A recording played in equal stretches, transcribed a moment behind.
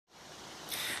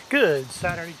Good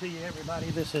Saturday to you, everybody.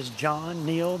 This is John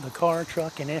Neal, the car,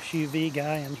 truck, and SUV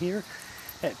guy. I'm here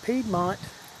at Piedmont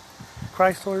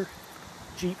Chrysler,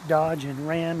 Jeep, Dodge, and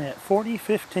Ram at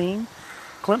 4015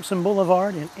 Clemson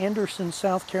Boulevard in Anderson,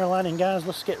 South Carolina. And guys,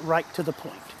 let's get right to the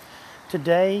point.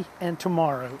 Today and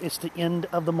tomorrow, it's the end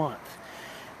of the month.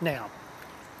 Now,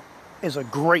 is a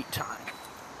great time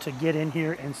to get in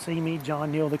here and see me,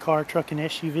 John Neal, the car, truck, and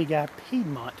SUV guy,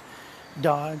 Piedmont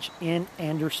Dodge in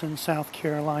Anderson, South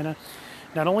Carolina.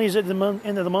 Not only is it the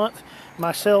end of the month,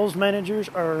 my sales managers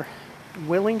are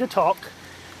willing to talk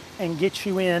and get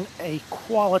you in a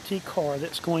quality car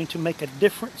that's going to make a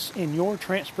difference in your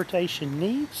transportation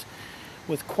needs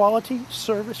with quality,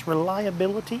 service,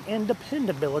 reliability, and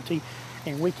dependability,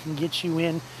 and we can get you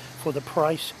in for the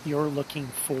price you're looking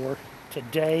for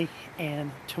today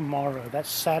and tomorrow. That's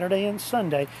Saturday and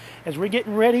Sunday. As we're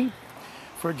getting ready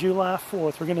for July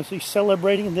 4th, we're going to be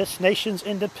celebrating this nation's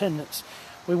independence.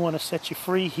 We want to set you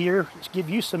free here,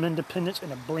 give you some independence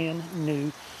in a brand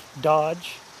new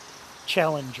Dodge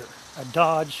Challenger, a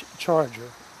Dodge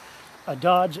Charger, a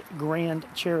Dodge Grand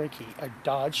Cherokee, a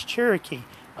Dodge Cherokee,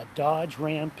 a Dodge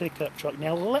Ram pickup truck.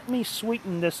 Now let me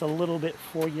sweeten this a little bit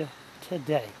for you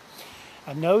today.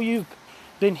 I know you've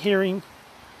been hearing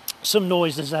some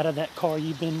noises out of that car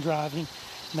you've been driving.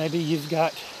 Maybe you've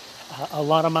got a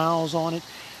lot of miles on it.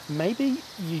 Maybe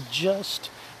you just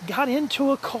got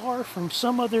into a car from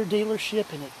some other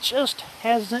dealership and it just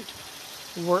hasn't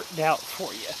worked out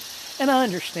for you. And I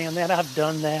understand that. I've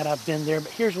done that. I've been there.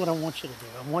 But here's what I want you to do.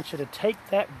 I want you to take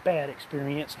that bad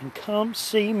experience and come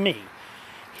see me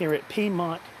here at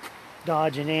Piedmont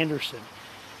Dodge in Anderson.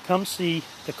 Come see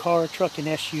the car, truck, and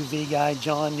SUV guy,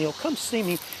 John Neal. Come see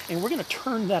me, and we're going to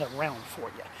turn that around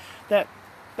for you. That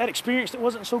experience that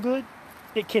wasn't so good,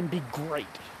 it can be great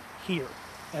here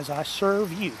as I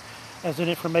serve you as an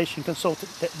information consultant.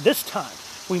 That this time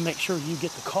we make sure you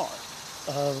get the car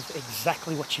of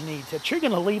exactly what you need. That you're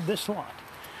going to leave this lot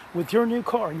with your new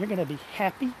car and you're going to be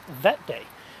happy that day.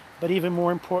 But even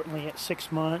more importantly, at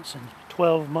 6 months and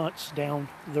 12 months down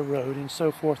the road and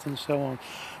so forth and so on.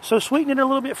 So sweeten it a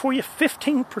little bit for you,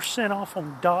 15% off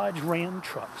on Dodge Ram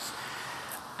trucks.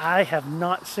 I have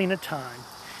not seen a time,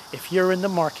 if you're in the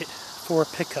market for a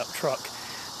pickup truck,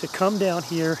 to come down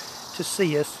here to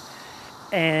see us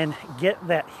and get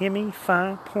that Hemi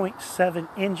 5.7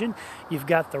 engine. You've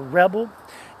got the Rebel.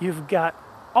 You've got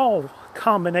all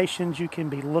combinations you can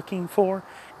be looking for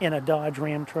in a Dodge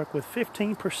Ram truck with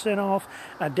 15% off.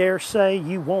 I dare say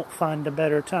you won't find a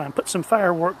better time. Put some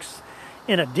fireworks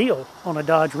in a deal on a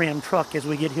Dodge Ram truck as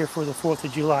we get here for the 4th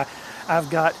of July.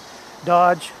 I've got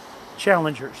Dodge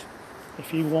Challengers.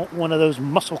 If you want one of those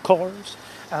muscle cars,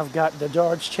 I've got the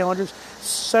Dodge Challengers,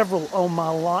 several on my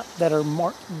lot that are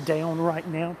marked down right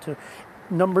now to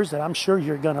numbers that I'm sure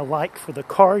you're going to like for the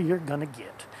car you're going to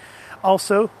get.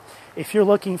 Also, if you're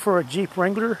looking for a Jeep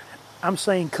Wrangler, I'm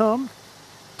saying come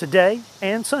today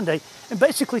and Sunday and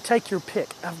basically take your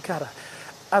pick. I've got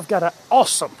an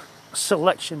awesome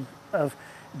selection of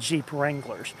Jeep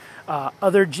Wranglers.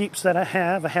 Other Jeeps that I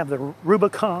have the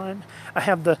Rubicon, I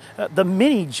have the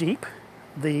mini Jeep,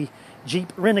 the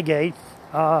Jeep Renegade.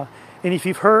 And if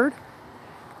you've heard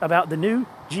about the new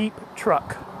Jeep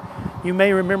truck, you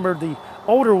may remember the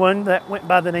older one that went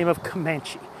by the name of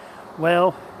Comanche.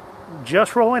 Well,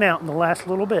 just rolling out in the last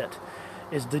little bit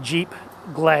is the Jeep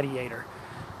Gladiator.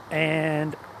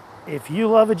 And if you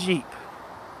love a Jeep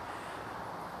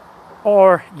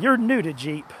or you're new to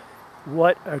Jeep,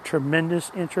 what a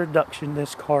tremendous introduction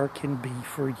this car can be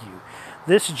for you.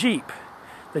 This Jeep,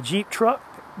 the Jeep truck,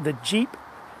 the Jeep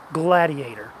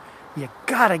Gladiator, you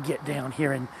gotta get down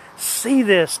here and see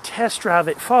this, test drive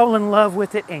it, fall in love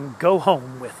with it, and go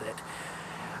home with it.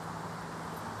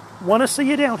 Want to see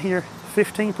you down here,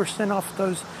 15% off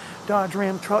those Dodge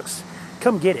Ram trucks.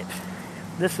 Come get it.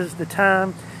 This is the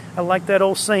time. I like that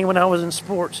old saying when I was in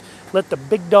sports, let the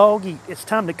big dog eat. It's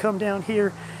time to come down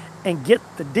here and get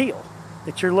the deal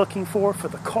that you're looking for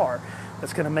the car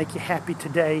that's going to make you happy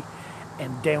today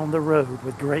and down the road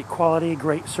with great quality,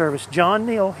 great service. John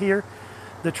Neal here,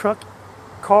 the truck,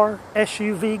 car,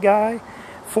 SUV guy,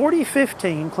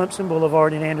 4015 Clemson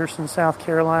Boulevard in Anderson, South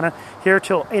Carolina, here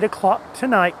till 8 o'clock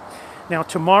tonight. Now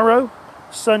tomorrow,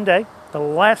 Sunday, the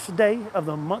last day of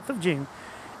the month of June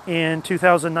in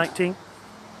 2019,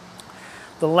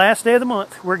 the last day of the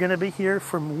month, we're going to be here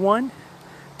from 1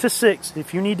 to 6.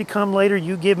 If you need to come later,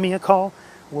 you give me a call.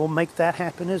 We'll make that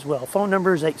happen as well. Phone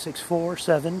number is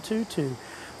 864-722-4888,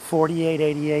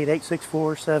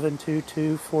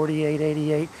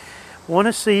 864-722-4888. Want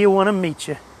to see you, want to meet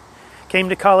you. Came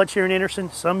to college here in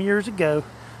Anderson some years ago.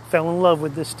 Fell in love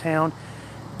with this town.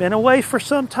 Been away for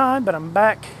some time, but I'm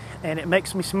back And it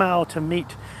makes me smile to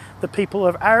meet the people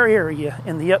of our area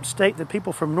in the upstate, the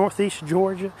people from northeast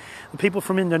Georgia, the people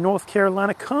from into North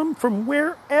Carolina, come from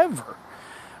wherever.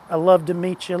 I love to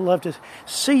meet you. I love to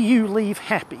see you leave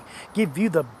happy, give you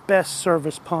the best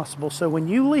service possible. So when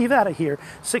you leave out of here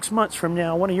 6 months from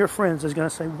now, one of your friends is going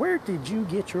to say, "Where did you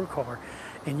get your car?"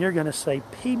 And you're going to say,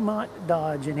 "Piedmont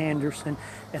Dodge in Anderson."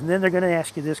 And then they're going to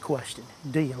ask you this question: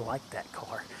 "Do you like that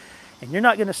car?" And you're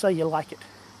not going to say you like it.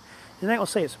 You're not going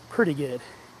to say it's pretty good.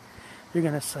 You're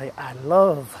going to say, "I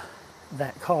love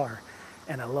that car,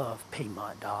 and I love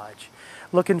Piedmont Dodge."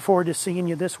 Looking forward to seeing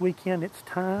you this weekend. It's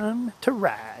time to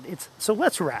ride. So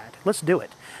let's ride. Let's do it.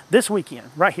 This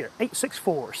weekend, right here,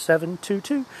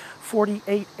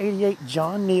 864-722-4888.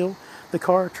 John Neal, the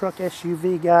car, truck,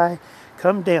 SUV guy.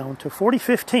 Come down to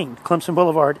 4015 Clemson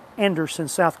Boulevard, Anderson,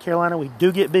 South Carolina. We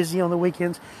do get busy on the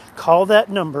weekends. Call that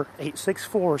number,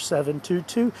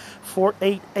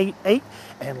 864-722-4888,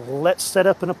 and let's set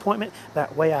up an appointment.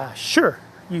 That way I assure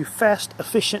you fast,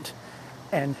 efficient,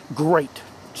 and great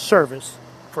service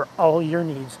for all your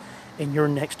needs in your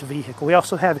next vehicle. We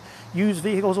also have used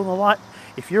vehicles on the lot.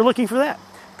 If you're looking for that,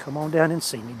 come on down and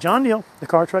see me. John Neal, the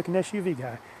car, truck, and SUV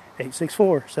guy,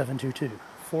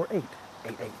 864-722-4888.